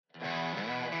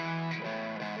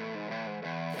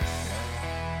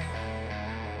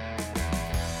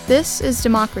This is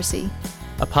Democracy,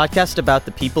 a podcast about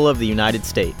the people of the United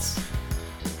States.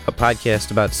 A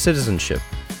podcast about citizenship.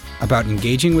 About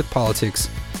engaging with politics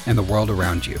and the world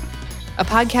around you. A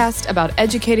podcast about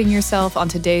educating yourself on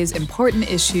today's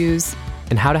important issues.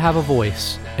 And how to have a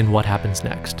voice in what happens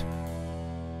next.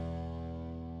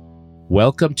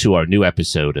 Welcome to our new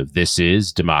episode of This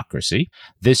is Democracy.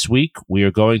 This week, we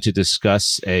are going to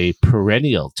discuss a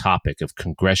perennial topic of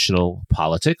congressional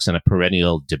politics and a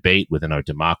perennial debate within our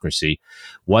democracy,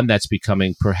 one that's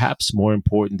becoming perhaps more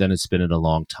important than it's been in a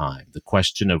long time. The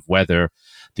question of whether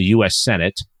the U.S.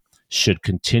 Senate should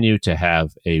continue to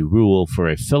have a rule for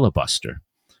a filibuster,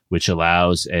 which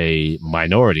allows a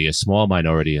minority, a small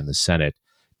minority in the Senate,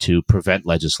 to prevent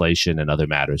legislation and other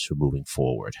matters from moving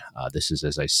forward. This is,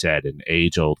 as I said, an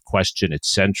age-old question. It's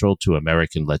central to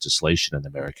American legislation and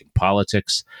American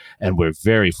politics, and we're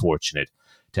very fortunate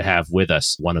to have with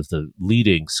us one of the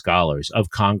leading scholars of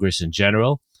Congress in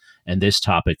general, and this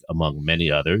topic among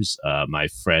many others, my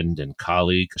friend and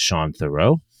colleague, Sean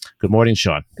Thoreau. Good morning,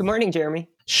 Sean. Good morning, Jeremy.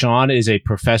 Sean is a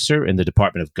professor in the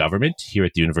Department of Government here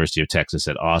at the University of Texas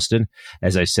at Austin.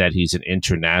 As I said, he's an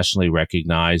internationally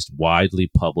recognized, widely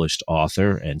published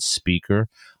author and speaker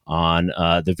on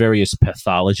the various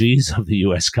pathologies of the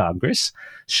U.S. Congress.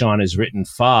 Sean has written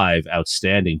 5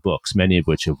 outstanding books, many of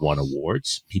which have won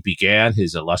awards. He began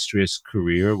his illustrious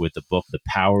career with the book The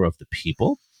Power of the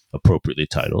People, appropriately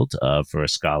titled for a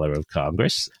scholar of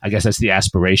Congress. I guess that's the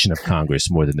aspiration of Congress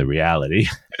more than the reality.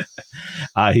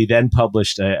 He then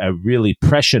published a really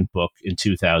prescient book in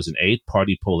 2008,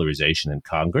 Party Polarization in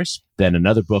Congress. Then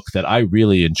another book that I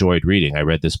really enjoyed reading. I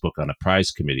read this book on a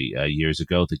prize committee years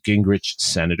ago, The Gingrich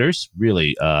Senators,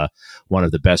 really one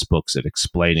of the best books at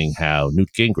explaining how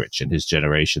Newt Gingrich and his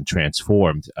generation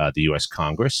transformed the U.S.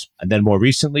 Congress. And then more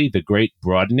recently, The Great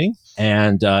Broadening.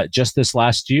 And just this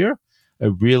last year, a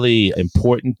really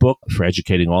important book for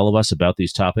educating all of us about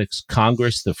these topics,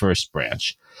 Congress, the First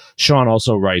Branch. Sean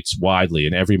also writes widely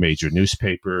in every major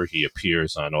newspaper. He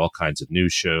appears on all kinds of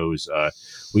news shows.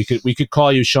 We could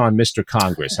call you, Sean, Mr.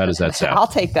 Congress. How does that sound? I'll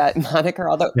take that moniker,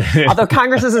 although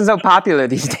Congress isn't so popular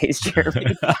these days,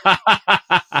 Jeremy.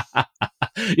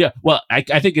 Yeah, well, I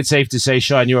think it's safe to say,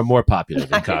 Sean, you are more popular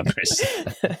than Congress.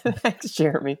 Thanks,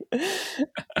 Jeremy.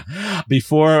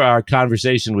 Before our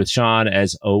conversation with Sean,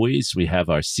 as always, we have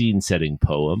our scene-setting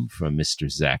poem from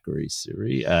Mr. Zachary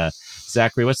Suri.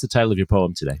 Zachary, what's the title of your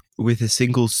poem today? With a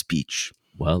single speech.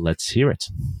 Well, let's hear it.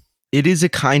 It is a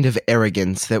kind of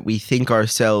arrogance that we think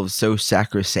ourselves so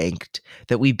sacrosanct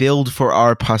that we build for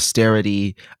our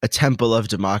posterity a temple of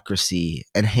democracy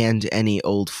and hand any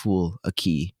old fool a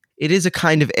key. It is a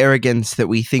kind of arrogance that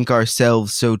we think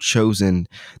ourselves so chosen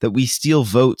that we steal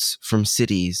votes from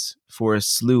cities for a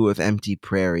slew of empty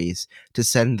prairies to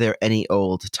send there any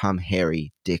old Tom,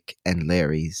 Harry, Dick, and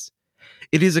Larrys.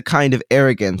 It is a kind of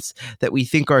arrogance that we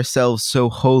think ourselves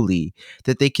so holy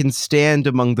that they can stand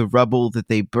among the rubble that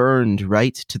they burned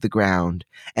right to the ground,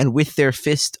 and with their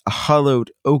fist a hollowed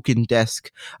oaken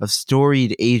desk of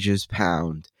storied ages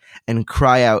pound, and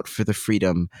cry out for the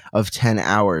freedom of 10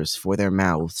 hours for their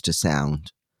mouths to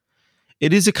sound.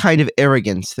 It is a kind of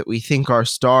arrogance that we think our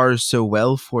stars so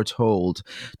well foretold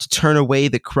to turn away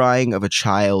the crying of a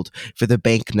child for the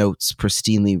banknotes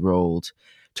pristinely rolled,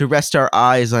 to rest our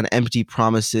eyes on empty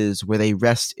promises where they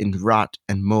rest in rot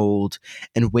and mold,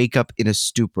 and wake up in a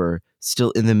stupor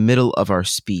still in the middle of our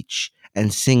speech,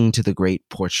 and sing to the great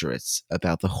portraits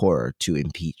about the horror to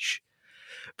impeach.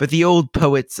 But the old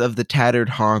poets of the tattered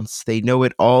haunts, they know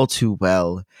it all too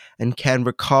well, and can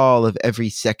recall of every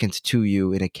second to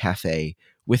you in a cafe,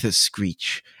 with a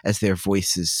screech, as their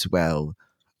voices swell.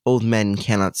 Old men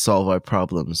cannot solve our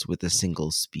problems with a single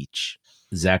speech.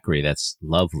 Zachary, that's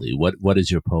lovely. What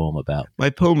is your poem about? My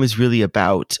poem is really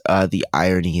about the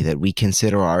irony that we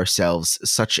consider ourselves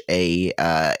such an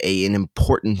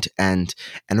important and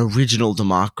an original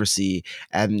democracy,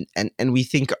 and we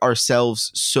think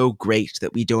ourselves so great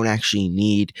that we don't actually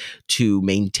need to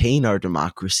maintain our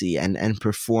democracy and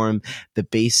perform the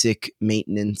basic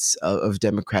maintenance of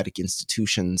democratic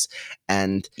institutions.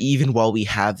 And even while we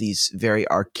have these very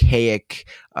archaic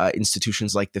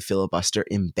institutions like the filibuster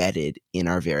embedded in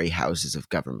our very houses of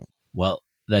government. Well,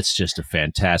 that's just a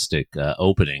fantastic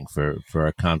opening for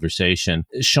our conversation.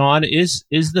 Sean, is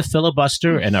the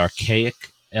filibuster an archaic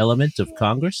element of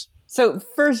Congress? So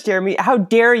first, Jeremy, how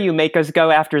dare you make us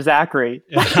go after Zachary?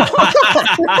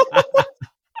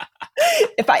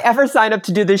 If I ever sign up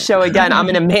to do this show again, I'm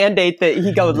going to mandate that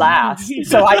he go last,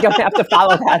 so I don't have to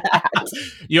follow that act.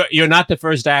 You're not the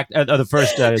first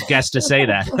guest to say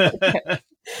that.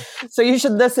 So you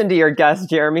should listen to your guest,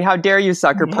 Jeremy. How dare you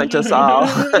sucker punch us all?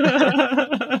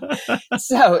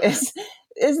 So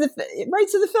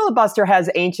the filibuster has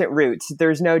ancient roots.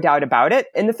 There's no doubt about it.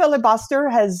 And the filibuster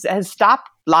has stopped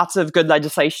lots of good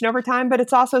legislation over time, but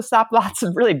it's also stopped lots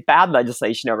of really bad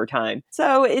legislation over time.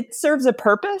 So it serves a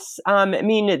purpose.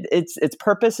 Its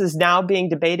purpose is now being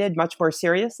debated much more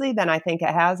seriously than I think it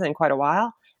has in quite a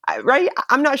while. Right?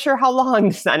 I'm not sure how long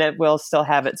the Senate will still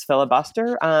have its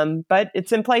filibuster, but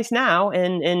it's in place now,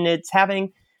 and it's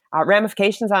having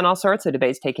ramifications on all sorts of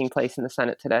debates taking place in the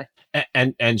Senate today.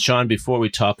 And Sean, before we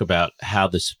talk about how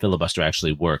this filibuster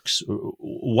actually works,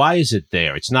 why is it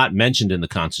there? It's not mentioned in the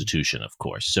Constitution, of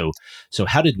course. So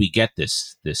how did we get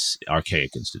this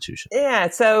archaic institution? Yeah,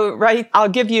 so I'll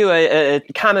give you a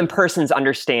common person's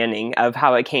understanding of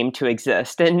how it came to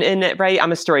exist. And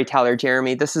I'm a storyteller,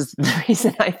 Jeremy. This is the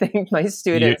reason I think my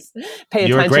students pay attention.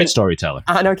 You're a great storyteller.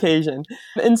 On occasion.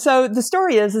 And so the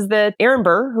story is that Aaron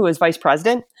Burr, who was vice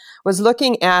president, was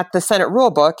looking at the Senate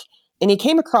rule book, and he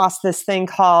came across this thing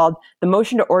called the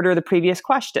motion to order the previous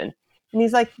question. And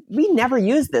he's like, we never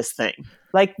use this thing.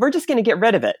 Like, we're just going to get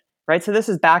rid of it, right? So this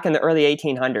is back in the early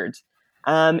 1800s.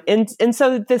 And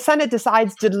so the Senate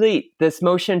decides to delete this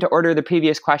motion to order the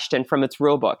previous question from its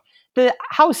rule book. The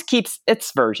House keeps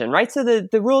its version, right? So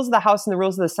the rules of the House and the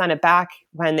rules of the Senate back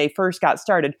when they first got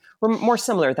started were more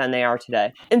similar than they are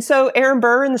today. And so Aaron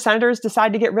Burr and the senators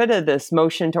decide to get rid of this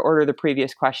motion to order the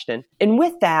previous question. And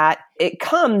with that, it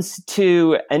comes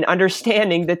to an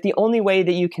understanding that the only way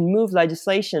that you can move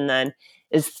legislation then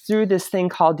is through this thing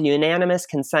called the unanimous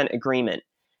consent agreement.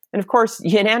 And of course,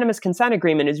 unanimous consent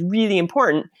agreement is really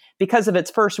important because of its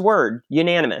first word,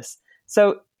 unanimous.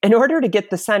 So in order to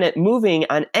get the Senate moving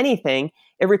on anything,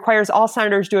 it requires all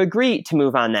senators to agree to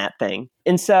move on that thing.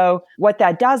 And so what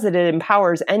that does is it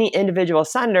empowers any individual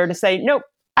senator to say, nope,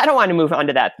 I don't want to move on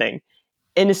to that thing.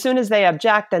 And as soon as they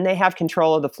object, then they have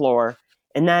control of the floor.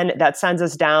 And then that sends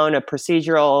us down a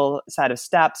procedural set of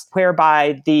steps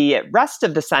whereby the rest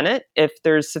of the Senate, if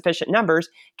there's sufficient numbers,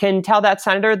 can tell that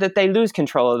senator that they lose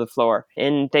control of the floor.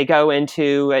 And they go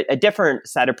into a different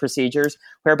set of procedures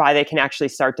whereby they can actually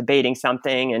start debating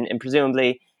something and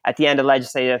presumably at the end of the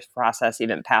legislative process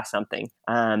even pass something.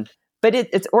 But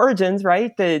its origins,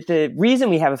 right? The reason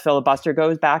we have a filibuster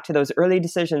goes back to those early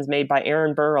decisions made by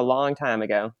Aaron Burr a long time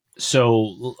ago.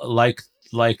 So like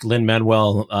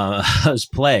Lin-Manuel's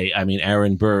play, I mean,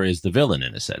 Aaron Burr is the villain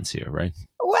in a sense here, right?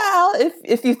 Well,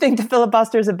 if you think the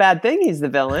filibuster is a bad thing, he's the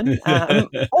villain.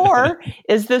 Or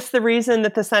is this the reason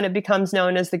that the Senate becomes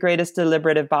known as the greatest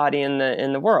deliberative body in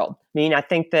the world? I mean, I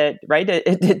think that, right,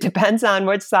 it depends on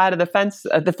which side of the fence,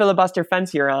 the filibuster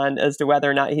fence you're on as to whether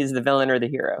or not he's the villain or the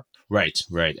hero. Right.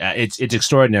 It's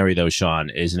extraordinary, though, Sean,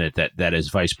 isn't it, that as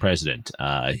vice president,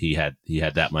 he had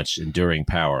that much enduring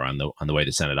power on the way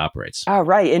the Senate operates. Oh,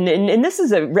 right. And this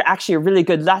is actually a really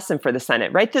good lesson for the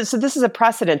Senate, right? So this is a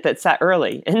precedent that's set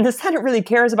early, and the Senate really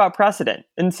cares about precedent.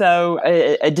 And so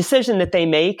a decision that they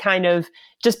make kind of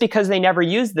just because they never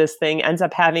use this thing ends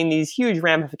up having these huge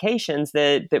ramifications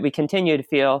that we continue to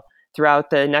feel throughout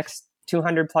the next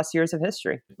 200 plus years of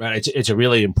history. Right. It's a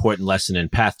really important lesson in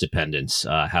path dependence,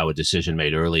 how a decision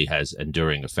made early has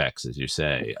enduring effects, as you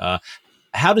say.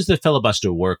 How does the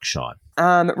filibuster work, Sean?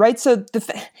 Right. So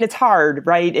it's hard,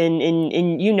 right?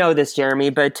 And you know this, Jeremy,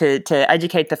 but to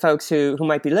educate the folks who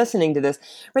might be listening to this,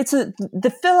 right? So the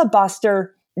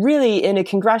filibuster really, in a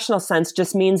congressional sense,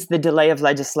 just means the delay of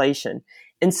legislation.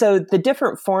 And so the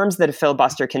different forms that a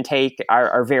filibuster can take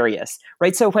are various,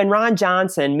 right? So when Ron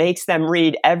Johnson makes them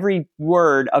read every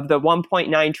word of the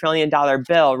 $1.9 trillion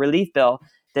relief bill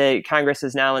that Congress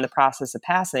is now in the process of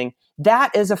passing,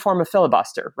 that is a form of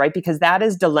filibuster, right? Because that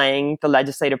is delaying the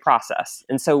legislative process.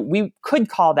 And so we could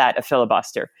call that a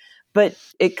filibuster. But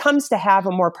it comes to have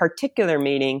a more particular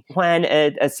meaning when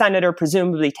a senator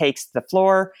presumably takes the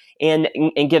floor and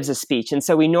gives a speech. And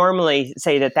so we normally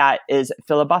say that is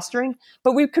filibustering.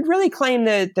 But we could really claim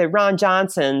that Ron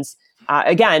Johnson's,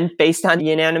 again, based on the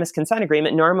unanimous consent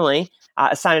agreement, normally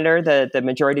a senator, the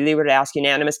majority leader, would ask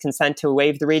unanimous consent to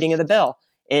waive the reading of the bill.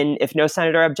 And if no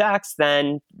senator objects,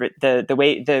 then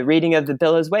the reading of the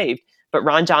bill is waived. But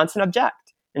Ron Johnson objects.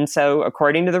 And so,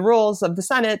 according to the rules of the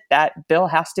Senate, that bill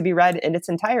has to be read in its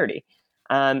entirety.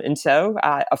 And so,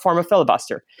 a form of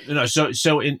filibuster.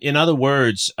 So in other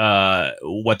words,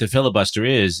 what the filibuster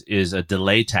is a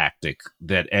delay tactic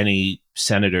that any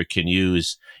senator can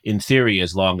use, in theory,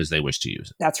 as long as they wish to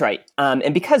use it. That's right.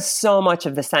 And because so much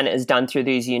of the Senate is done through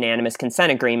these unanimous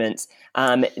consent agreements,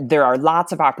 there are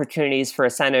lots of opportunities for a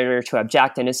senator to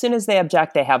object. And as soon as they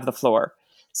object, they have the floor.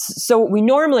 So what we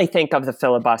normally think of the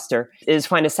filibuster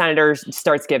is when a senator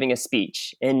starts giving a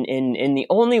speech. And the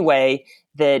only way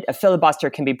that a filibuster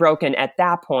can be broken at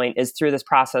that point is through this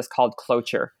process called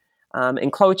cloture.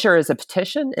 And cloture is a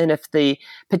petition. And if the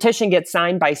petition gets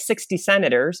signed by 60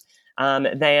 senators,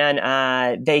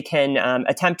 then they can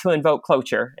attempt to invoke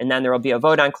cloture. And then there will be a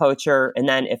vote on cloture. And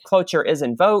then if cloture is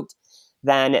invoked,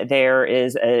 then there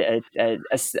is a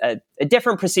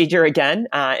different procedure again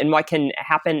in what can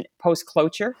happen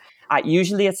post-cloture.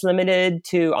 Usually it's limited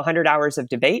to 100 hours of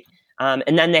debate,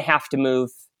 and then they have to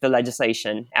move the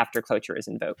legislation after cloture is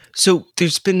invoked. So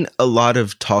there's been a lot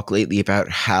of talk lately about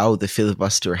how the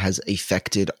filibuster has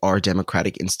affected our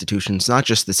democratic institutions, not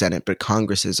just the Senate, but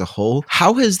Congress as a whole.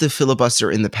 How has the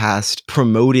filibuster in the past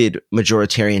promoted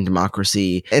majoritarian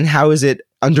democracy, and how has it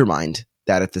undermined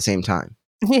that at the same time?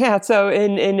 Yeah, so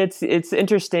and it's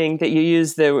interesting that you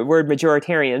use the word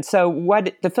majoritarian. So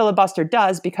what the filibuster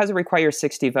does, because it requires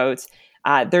 60 votes,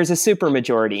 there's a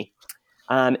supermajority.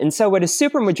 And so what a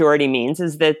supermajority means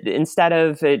is that instead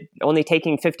of it only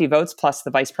taking 50 votes plus the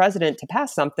vice president to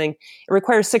pass something, it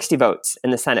requires 60 votes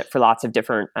in the Senate for lots of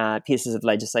different pieces of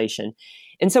legislation.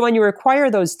 And so when you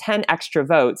require those 10 extra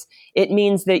votes, it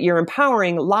means that you're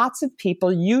empowering lots of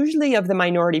people, usually of the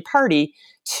minority party,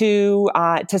 to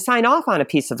sign off on a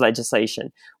piece of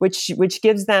legislation, which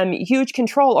gives them huge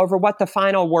control over what the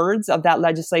final words of that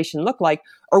legislation look like,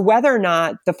 or whether or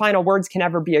not the final words can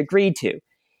ever be agreed to.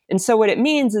 And so what it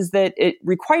means is that it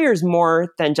requires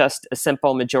more than just a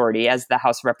simple majority, as the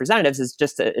House of Representatives is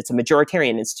it's a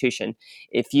majoritarian institution.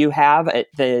 If you have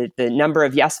the number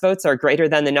of yes votes are greater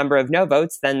than the number of no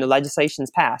votes, then the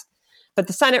legislation's passed. But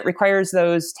the Senate requires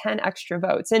those 10 extra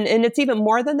votes. And it's even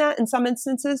more than that in some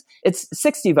instances. It's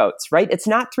 60 votes, right? It's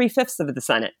not 3/5 of the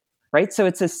Senate, right? So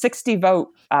it's a 60 vote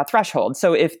threshold.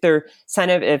 So if the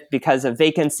Senate, if because of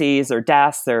vacancies or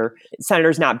deaths or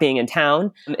senators not being in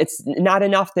town, it's not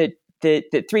enough that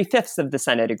 3/5 of the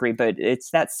Senate agree, but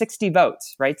it's that 60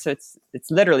 votes, right? So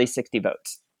it's literally 60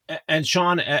 votes. And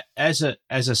Sean, as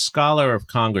a scholar of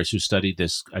Congress who studied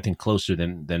this, I think closer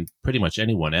than pretty much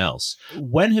anyone else,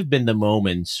 when have been the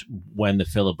moments when the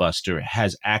filibuster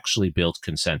has actually built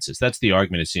consensus? That's the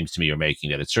argument it seems to me you're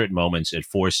making, that at certain moments it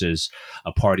forces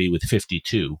a party with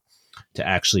 52 to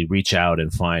actually reach out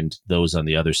and find those on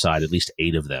the other side, at least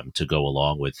 8 of them, to go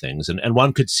along with things. And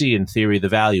one could see, in theory, the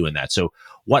value in that. So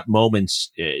what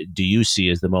moments do you see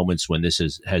as the moments when this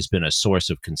has been a source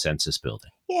of consensus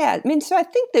building? Yeah, I mean, so I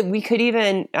think that we could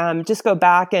even just go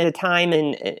back in a time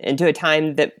and to a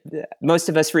time that most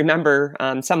of us remember,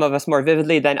 some of us more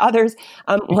vividly than others,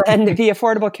 when the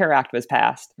Affordable Care Act was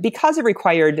passed. Because it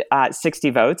required 60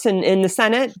 votes, and the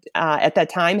Senate at that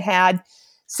time had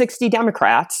 60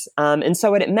 Democrats. And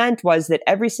so what it meant was that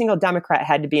every single Democrat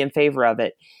had to be in favor of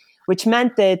it, which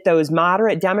meant that those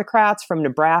moderate Democrats from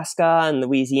Nebraska and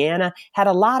Louisiana had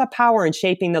a lot of power in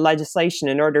shaping the legislation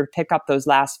in order to pick up those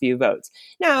last few votes.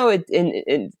 Now,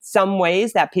 in some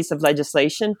ways, that piece of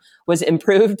legislation was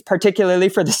improved, particularly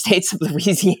for the states of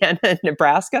Louisiana and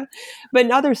Nebraska. But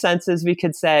in other senses, we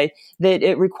could say that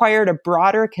it required a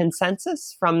broader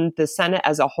consensus from the Senate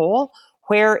as a whole,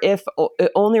 where if it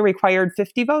only required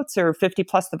 50 votes or 50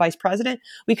 plus the vice president,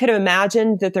 we could have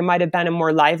imagined that there might have been a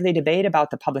more lively debate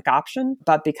about the public option.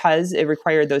 But because it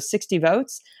required those 60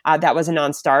 votes, that was a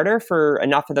non-starter for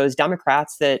enough of those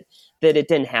Democrats that it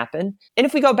didn't happen. And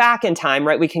if we go back in time,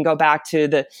 right, we can go back to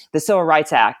the Civil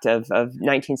Rights Act of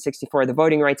 1964, the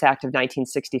Voting Rights Act of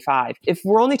 1965. If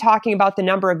we're only talking about the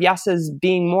number of yeses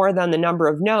being more than the number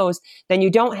of noes, then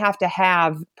you don't have to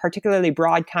have particularly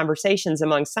broad conversations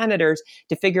among senators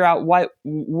to figure out what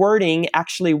wording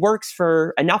actually works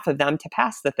for enough of them to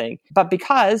pass the thing. But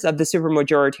because of the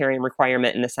supermajoritarian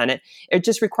requirement in the Senate, it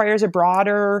just requires a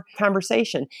broader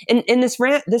conversation. And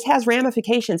this has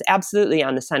ramifications absolutely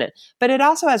on the Senate. But it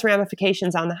also has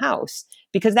ramifications on the House,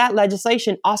 because that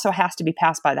legislation also has to be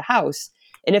passed by the House.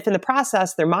 And if in the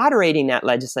process they're moderating that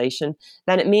legislation,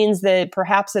 then it means that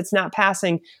perhaps it's not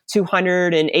passing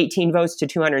 218 votes to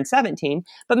 217,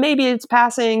 but maybe it's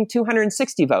passing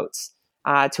 260 votes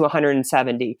to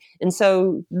 170. And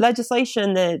so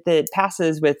legislation that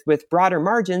passes with broader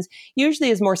margins usually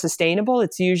is more sustainable.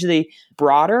 It's usually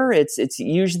broader. It's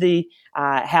usually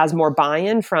has more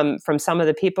buy-in from some of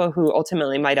the people who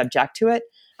ultimately might object to it.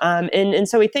 And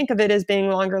so we think of it as being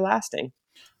longer lasting.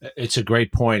 It's a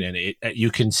great point, and you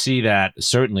can see that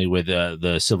certainly with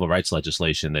the civil rights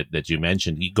legislation that you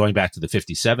mentioned, going back to the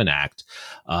 57 Act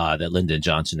that Lyndon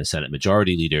Johnson, the Senate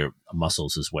Majority Leader,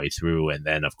 muscles his way through, and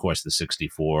then, of course, the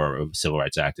 64 Civil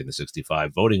Rights Act and the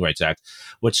 65 Voting Rights Act.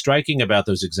 What's striking about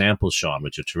those examples, Sean,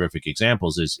 which are terrific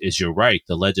examples, is you're right,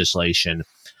 the legislation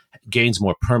gains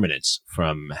more permanence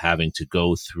from having to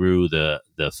go through the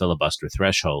filibuster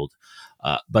threshold.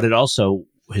 But it also,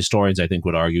 historians, I think,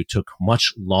 would argue, took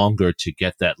much longer to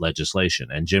get that legislation.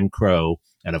 And Jim Crow,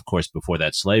 and of course, before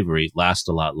that, slavery, last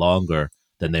a lot longer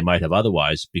than they might have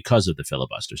otherwise because of the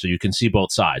filibuster. So you can see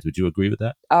both sides. Would you agree with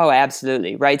that? Oh,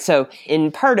 absolutely. Right. So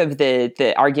in part of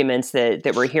the arguments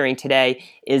that we're hearing today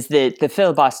is that the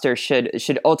filibuster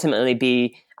should ultimately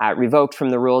be revoked from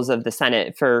the rules of the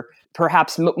Senate for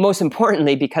perhaps most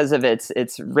importantly because of its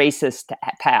racist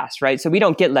past, right? So we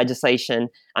don't get legislation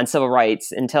on civil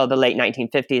rights until the late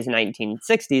 1950s and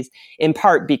 1960s, in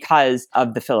part because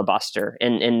of the filibuster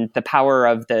and the power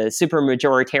of the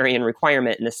supermajoritarian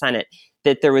requirement in the Senate,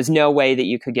 that there was no way that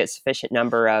you could get sufficient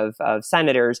number of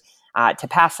senators to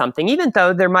pass something, even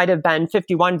though there might have been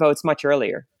 51 votes much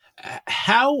earlier.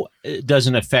 How does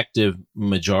an effective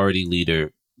majority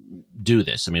leader do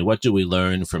this? I mean, what do we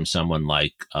learn from someone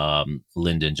like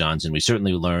Lyndon Johnson? We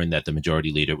certainly learned that the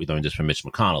majority leader, we learned this from Mitch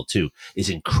McConnell too, is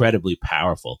incredibly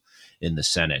powerful in the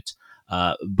Senate.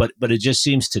 But it just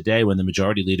seems today, when the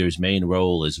majority leader's main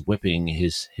role is whipping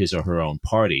his or her own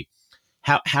party,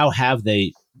 how have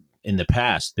they in the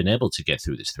past been able to get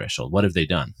through this threshold? What have they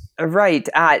done? Right.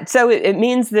 So it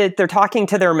means that they're talking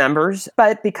to their members,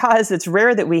 but because it's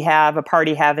rare that we have a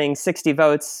party having 60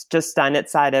 votes just on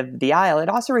its side of the aisle, it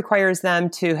also requires them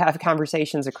to have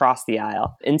conversations across the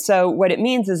aisle. And so what it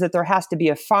means is that there has to be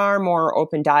a far more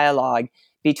open dialogue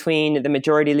between the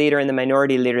majority leader and the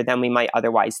minority leader than we might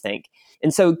otherwise think.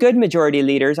 And so good majority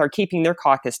leaders are keeping their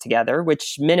caucus together,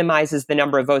 which minimizes the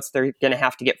number of votes they're going to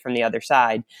have to get from the other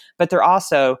side. But they're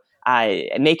also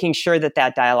making sure that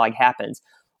dialogue happens.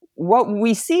 What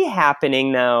we see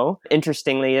happening, though,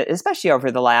 interestingly, especially over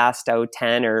the last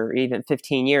 10 or even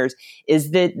 15 years,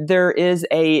 is that there is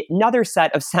another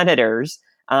set of senators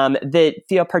that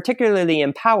feel particularly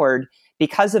empowered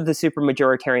because of the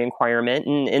supermajoritarian requirement,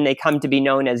 and they come to be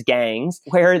known as gangs,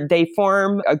 where they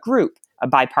form a group, a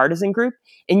bipartisan group.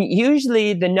 And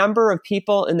usually the number of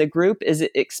people in the group is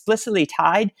explicitly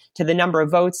tied to the number of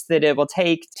votes that it will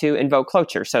take to invoke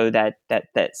cloture, so that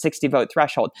 60 vote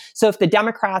threshold. So if the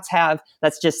Democrats have,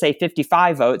 let's just say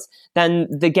 55 votes, then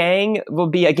the gang will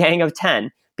be a gang of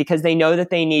 10, because they know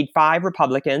that they need 5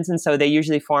 Republicans, and so they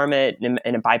usually form it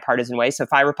in a bipartisan way. So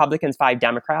 5 Republicans, 5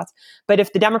 Democrats. But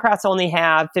if the Democrats only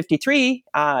have 53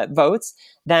 votes,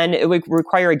 then it would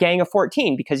require a gang of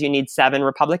 14, because you need 7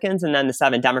 Republicans and then the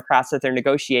 7 Democrats that they're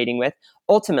negotiating with,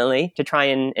 ultimately, to try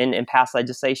and pass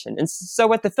legislation. And so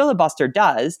what the filibuster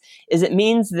does is it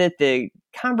means that the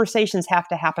conversations have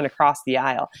to happen across the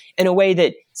aisle in a way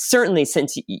that certainly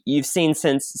since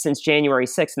January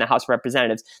 6th in the House of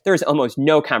Representatives, there's almost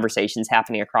no conversations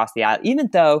happening across the aisle, even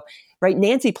though, right,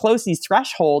 Nancy Pelosi's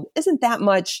threshold isn't that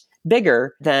much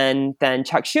bigger than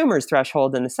Chuck Schumer's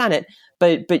threshold in the Senate,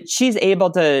 but she's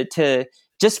able to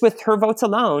just with her votes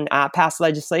alone, pass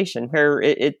legislation where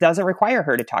it doesn't require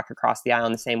her to talk across the aisle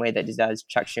in the same way that it does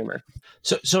Chuck Schumer.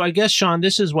 So I guess, Sean,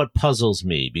 this is what puzzles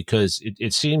me, because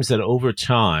it seems that over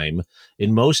time,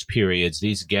 in most periods,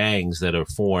 these gangs that are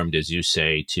formed, as you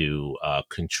say, to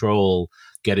control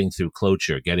getting through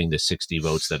cloture, getting the 60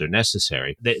 votes that are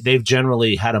necessary, they've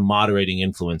generally had a moderating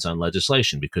influence on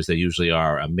legislation, because they usually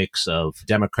are a mix of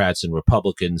Democrats and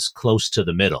Republicans close to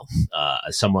the middle.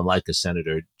 Someone like a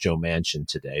Senator Joe Manchin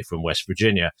today from West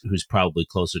Virginia, who's probably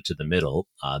closer to the middle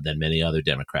than many other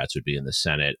Democrats would be in the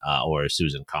Senate, or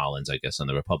Susan Collins, I guess, on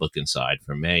the Republican side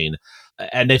from Maine.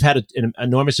 And they've had an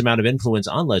enormous amount of influence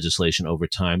on legislation over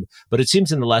time. But it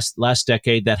seems in the last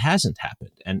decade that hasn't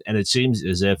happened. And it seems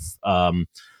as if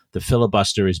the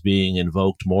filibuster is being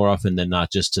invoked more often than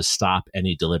not just to stop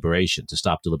any deliberation,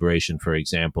 for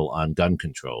example, on gun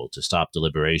control, to stop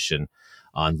deliberation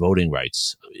on voting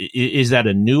rights. Is that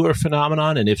a newer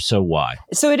phenomenon? And if so, why?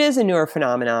 So it is a newer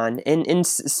phenomenon. And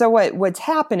so what's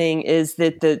happening is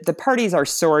that the parties are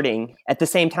sorting at the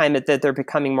same time that they're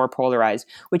becoming more polarized,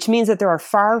 which means that there are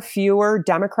far fewer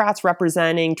Democrats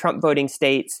representing Trump voting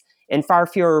states and far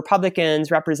fewer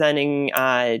Republicans representing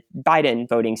Biden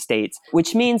voting states,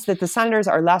 which means that the senators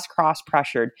are less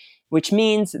cross-pressured, which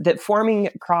means that forming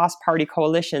cross-party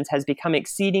coalitions has become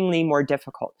exceedingly more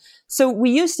difficult. So we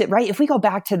used to, right, if we go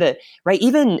back to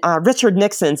even Richard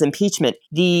Nixon's impeachment,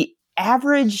 the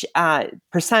average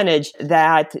percentage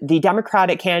that the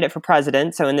Democratic candidate for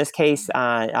president, so in this case,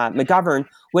 McGovern,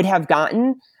 would have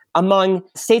gotten among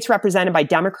states represented by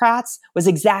Democrats was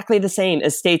exactly the same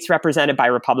as states represented by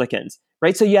Republicans,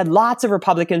 right? So you had lots of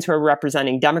Republicans who were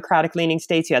representing Democratic-leaning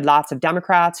states. You had lots of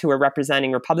Democrats who were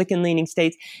representing Republican-leaning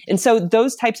states. And so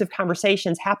those types of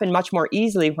conversations happen much more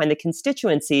easily when the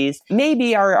constituencies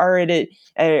maybe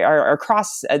are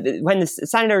cross, when the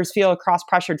senators feel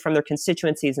cross-pressured from their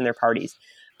constituencies and their parties.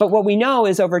 But what we know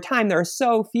is over time, there are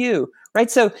so few,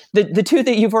 right? So the two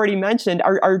that you've already mentioned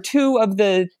are two of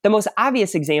the most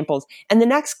obvious examples. And the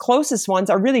next closest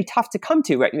ones are really tough to come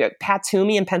to, right? Pat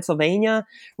Toomey in Pennsylvania,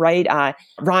 right?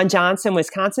 Ron Johnson,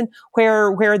 Wisconsin,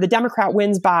 where the Democrat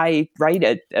wins by,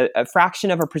 right, a fraction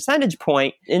of a percentage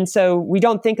point. And so we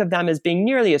don't think of them as being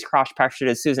nearly as cross-pressured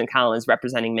as Susan Collins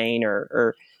representing Maine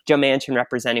or Joe Manchin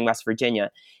representing West Virginia.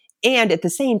 And at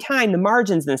the same time, the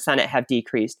margins in the Senate have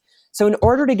decreased. So in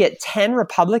order to get 10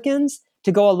 Republicans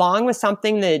to go along with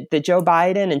something that Joe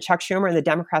Biden and Chuck Schumer and the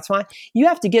Democrats want, you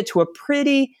have to get to a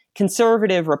pretty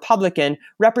conservative Republican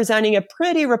representing a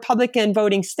pretty Republican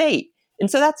voting state.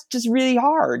 And so that's just really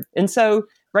hard. And so,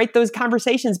 right, those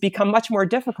conversations become much more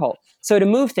difficult. So to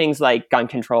move things like gun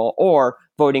control or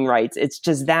voting rights, it's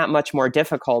just that much more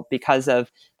difficult because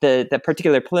of the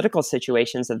particular political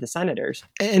situations of the senators.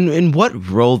 And what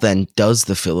role then does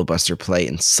the filibuster play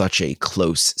in such a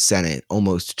close Senate,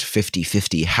 almost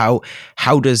 50-50?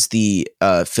 How does the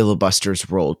filibuster's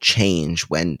role change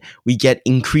when we get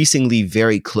increasingly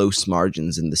very close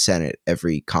margins in the Senate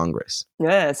every Congress?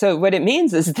 Yeah, so what it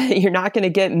means is that you're not going to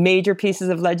get major pieces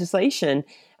of legislation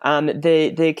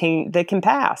that can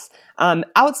pass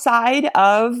outside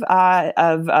of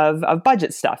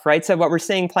budget stuff, right? So what we're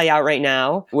seeing play out right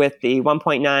now with the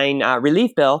 1.9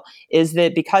 relief bill is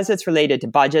that because it's related to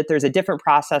budget, there's a different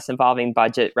process involving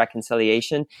budget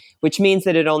reconciliation, which means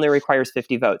that it only requires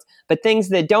 50 votes. But things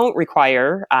that don't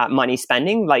require money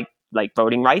spending, like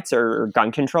voting rights or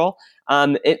gun control,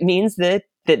 it means that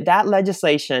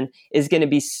legislation is going to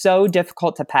be so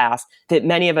difficult to pass that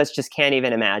many of us just can't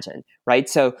even imagine, right?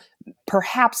 So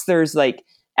perhaps there's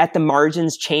at the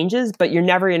margins changes, but you're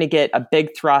never going to get a big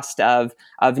thrust of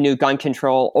new gun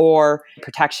control or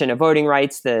protection of voting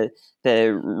rights, the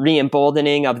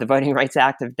re-emboldening of the Voting Rights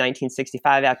Act of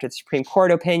 1965 after the Supreme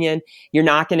Court opinion. You're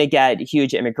not going to get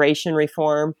huge immigration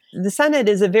reform. The Senate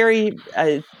is a very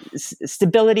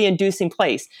stability-inducing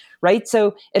place, right?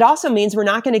 So it also means we're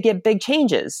not going to get big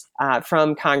changes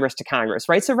from Congress to Congress,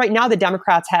 right? So right now the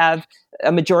Democrats have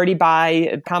a majority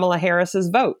by Kamala Harris's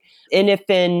vote. And if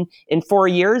in 4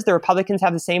 years the Republicans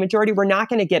have the same majority, we're not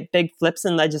going to get big flips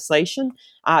in legislation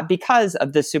because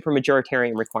of the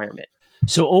supermajority requirement.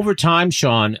 So over time,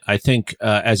 Sean, I think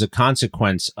as a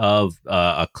consequence of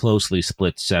a closely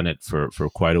split Senate for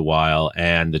quite a while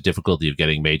and the difficulty of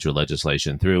getting major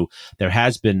legislation through, there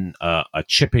has been a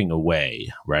chipping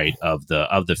away, right, of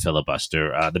the filibuster.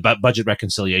 The budget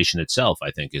reconciliation itself,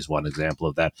 I think, is one example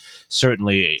of that.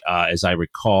 Certainly, as I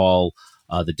recall,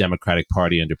 the Democratic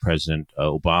Party under President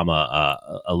Obama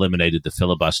eliminated the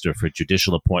filibuster for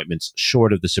judicial appointments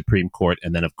short of the Supreme Court.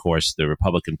 And then, of course, the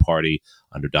Republican Party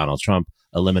under Donald Trump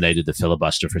eliminated the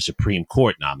filibuster for Supreme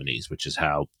Court nominees, which is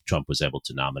how Trump was able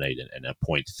to nominate and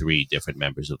appoint 3 different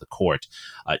members of the court.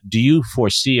 Do you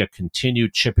foresee a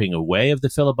continued chipping away of the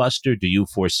filibuster? Do you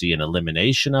foresee an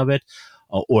elimination of it?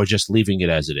 Or just leaving it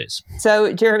as it is?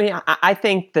 So, Jeremy, I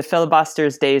think the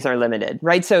filibuster's days are limited,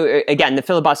 right? So, again, the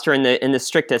filibuster in the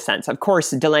strictest sense, of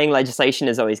course, delaying legislation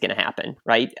is always going to happen,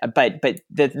 right? But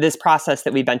this process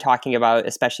that we've been talking about,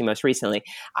 especially most recently,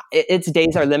 its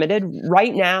days are limited.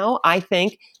 Right now, I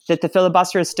think that the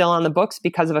filibuster is still on the books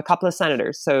because of a couple of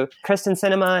senators. So Kristen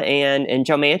Sinema and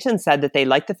Joe Manchin said that they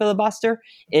like the filibuster.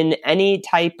 In any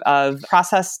type of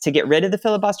process to get rid of the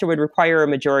filibuster would require a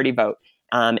majority vote.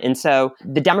 And so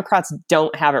the Democrats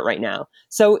don't have it right now.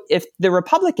 So if the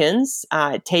Republicans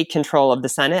take control of the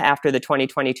Senate after the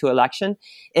 2022 election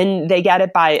and they get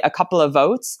it by a couple of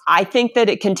votes, I think that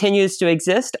it continues to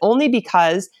exist only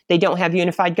because they don't have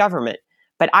unified government.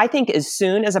 But I think as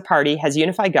soon as a party has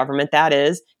unified government, that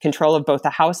is control of both the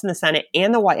House and the Senate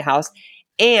and the White House,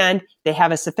 and they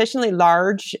have a sufficiently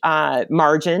large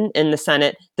margin in the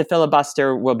Senate, the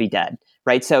filibuster will be dead.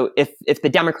 Right. So if the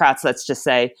Democrats, let's just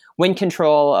say, keep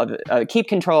control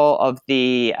of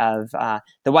the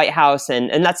White House,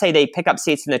 and let's say they pick up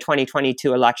seats in the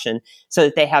 2022 election so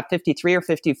that they have 53 or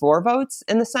 54 votes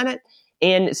in the Senate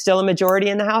and still a majority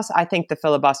in the House, I think the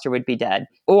filibuster would be dead.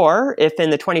 Or if in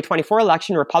the 2024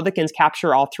 election, Republicans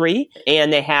capture all 3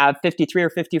 and they have 53 or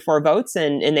 54 votes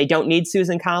and they don't need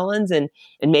Susan Collins and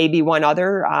maybe one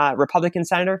other Republican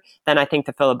senator, then I think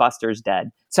the filibuster is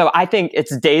dead. So I think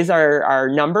its days are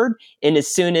numbered. And as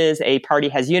soon as a party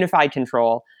has unified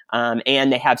control,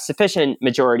 and they have sufficient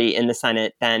majority in the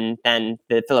Senate, then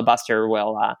the filibuster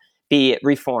will be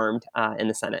reformed in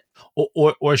the Senate.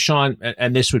 Or Sean,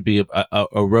 and this would be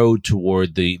a road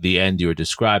toward the end you're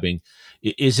describing.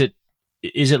 Is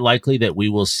it likely that we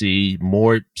will see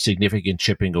more significant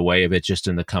chipping away of it just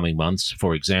in the coming months?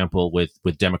 For example,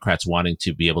 with Democrats wanting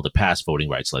to be able to pass voting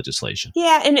rights legislation.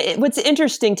 Yeah, and what's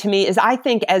interesting to me is I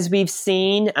think as we've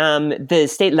seen, the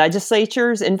state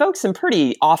legislatures invoke some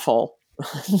pretty awful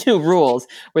new rules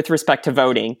with respect to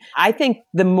voting. I think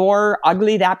the more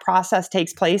ugly that process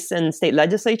takes place in state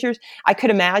legislatures, I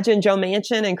could imagine Joe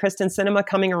Manchin and Kyrsten Sinema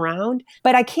coming around,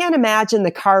 but I can't imagine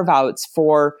the carve-outs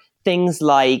for things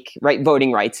like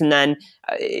voting rights. And then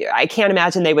I can't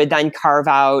imagine they would then carve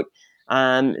out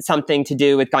something to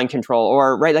do with gun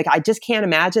control I just can't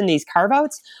imagine these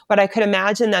carve-outs. What I could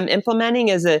imagine them implementing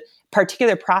is a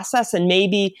particular process, and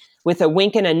maybe with a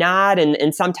wink and a nod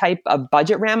and some type of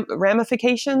budget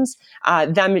ramifications,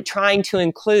 them trying to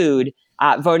include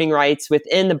voting rights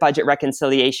within the budget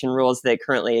reconciliation rules that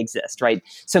currently exist, right?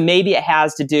 So maybe it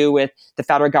has to do with the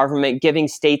federal government giving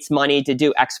states money to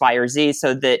do X, Y, or Z,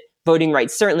 so that voting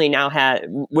rights certainly now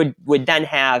would then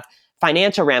have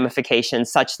financial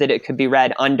ramifications such that it could be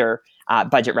read under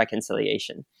budget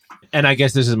reconciliation. And I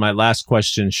guess this is my last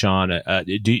question, Sean.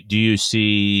 Do you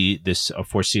see this, or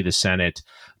foresee the Senate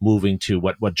moving to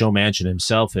what Joe Manchin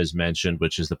himself has mentioned,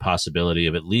 which is the possibility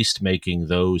of at least making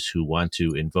those who want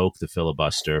to invoke the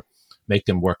filibuster, make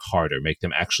them work harder, make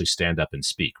them actually stand up and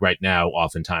speak? Right now,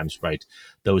 oftentimes,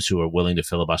 those who are willing to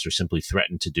filibuster simply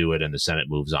threaten to do it and the Senate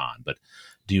moves on. But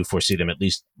do you foresee them at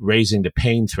least raising the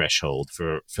pain threshold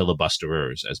for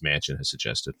filibusterers, as Manchin has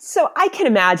suggested? So I can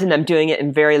imagine them doing it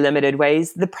in very limited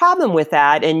ways. The problem with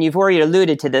that, and you've already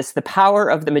alluded to this, the power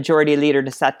of the majority leader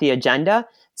to set the agenda.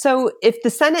 So if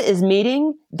the Senate is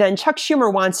meeting, then Chuck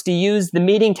Schumer wants to use the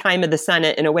meeting time of the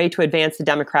Senate in a way to advance the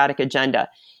Democratic agenda.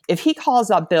 If he calls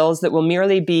up bills that will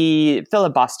merely be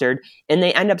filibustered and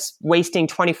they end up wasting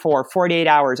 24, 48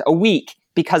 hours a week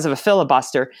because of a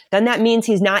filibuster, then that means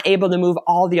he's not able to move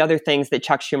all the other things that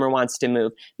Chuck Schumer wants to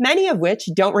move, many of which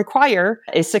don't require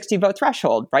a 60-vote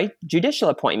threshold, right? Judicial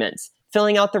appointments,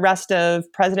 filling out the rest of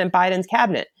President Biden's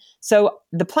cabinet. So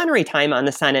the plenary time on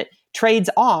the Senate trades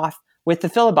off with the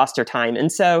filibuster time. And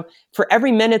so for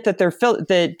every minute that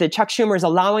that Chuck Schumer is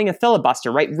allowing a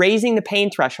filibuster, right, raising the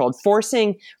pain threshold,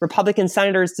 forcing Republican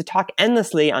senators to talk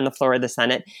endlessly on the floor of the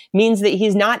Senate, means that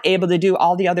he's not able to do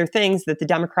all the other things that the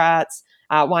Democrats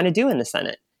want to do in the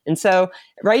Senate. And so,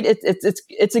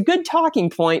 it's a good talking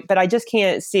point, but I just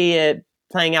can't see it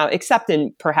playing out, except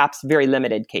in perhaps very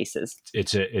limited cases.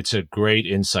 It's a great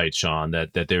insight, Sean,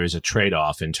 that there is a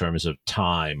trade-off in terms of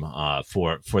time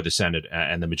for the Senate,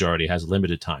 and the majority has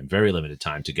limited time, very limited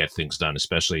time to get things done,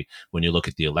 especially when you look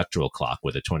at the electoral clock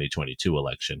with the 2022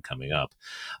 election coming up.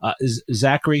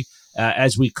 Zachary,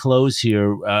 as we close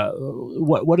here,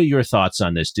 what are your thoughts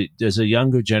on this? Does a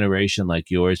younger generation like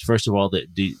yours, first of all,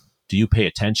 do you pay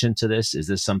attention to this? Is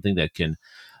this something that can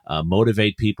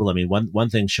motivate people? I mean, one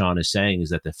thing Sean is saying is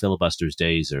that the filibuster's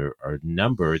days are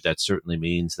numbered. That certainly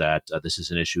means that this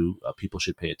is an issue people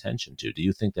should pay attention to. Do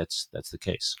you think that's the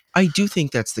case? I do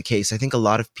think that's the case. I think a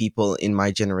lot of people in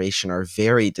my generation are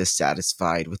very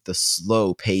dissatisfied with the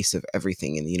slow pace of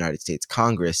everything in the United States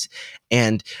Congress,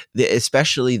 and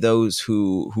especially those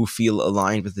who feel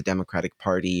aligned with the Democratic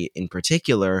Party in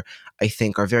particular, I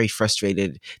think are very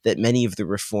frustrated that many of the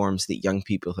reforms that young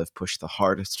people have pushed the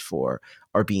hardest for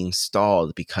are being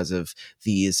stalled because of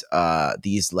these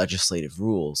legislative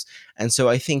rules. And so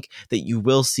I think that you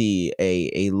will see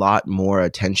a lot more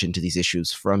attention to these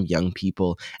issues from young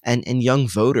people and young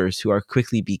voters who are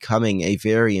quickly becoming a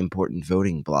very important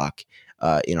voting bloc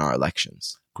in our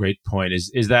elections. Great point.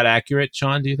 Is that accurate,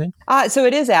 Sean, do you think? So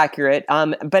it is accurate,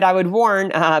 but I would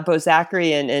warn both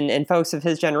Zachary and folks of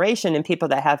his generation and people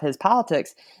that have his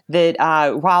politics that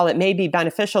while it may be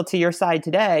beneficial to your side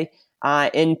today,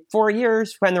 in 4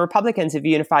 years, when the Republicans have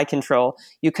unified control,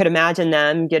 you could imagine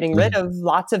them getting rid of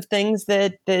lots of things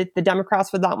that the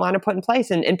Democrats would not want to put in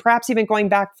place, and perhaps even going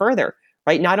back further,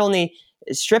 right? Not only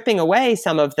stripping away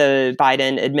some of the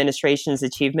Biden administration's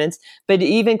achievements, but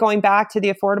even going back to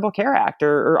the Affordable Care Act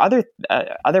or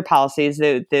other policies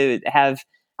that have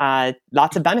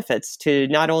lots of benefits to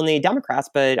not only Democrats,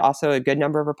 but also a good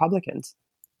number of Republicans.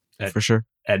 For sure.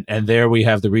 And there we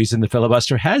have the reason the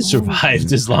filibuster has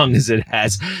survived as long as it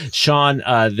has. Sean,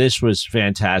 this was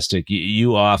fantastic.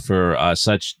 You offer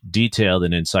such detailed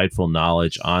and insightful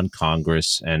knowledge on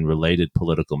Congress and related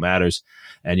political matters.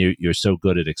 And you're so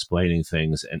good at explaining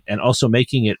things and also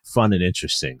making it fun and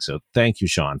interesting. So thank you,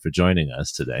 Sean, for joining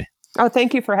us today. Oh,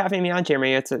 thank you for having me on,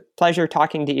 Jeremy. It's a pleasure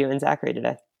talking to you and Zachary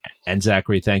today. And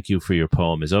Zachary, thank you for your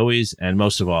poem as always. And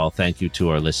most of all, thank you to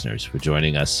our listeners for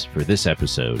joining us for this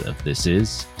episode of This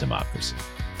Is Democracy.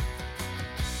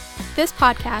 This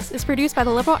podcast is produced by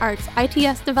the Liberal Arts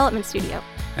ITS Development Studio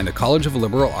and the College of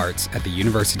Liberal Arts at the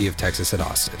University of Texas at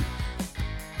Austin.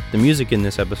 The music in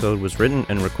this episode was written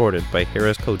and recorded by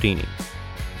Harris Codini.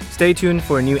 Stay tuned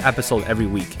for a new episode every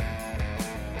week.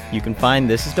 You can find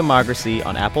This Is Democracy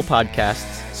on Apple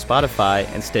Podcasts, Spotify,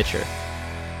 and Stitcher.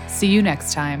 See you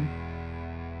next time.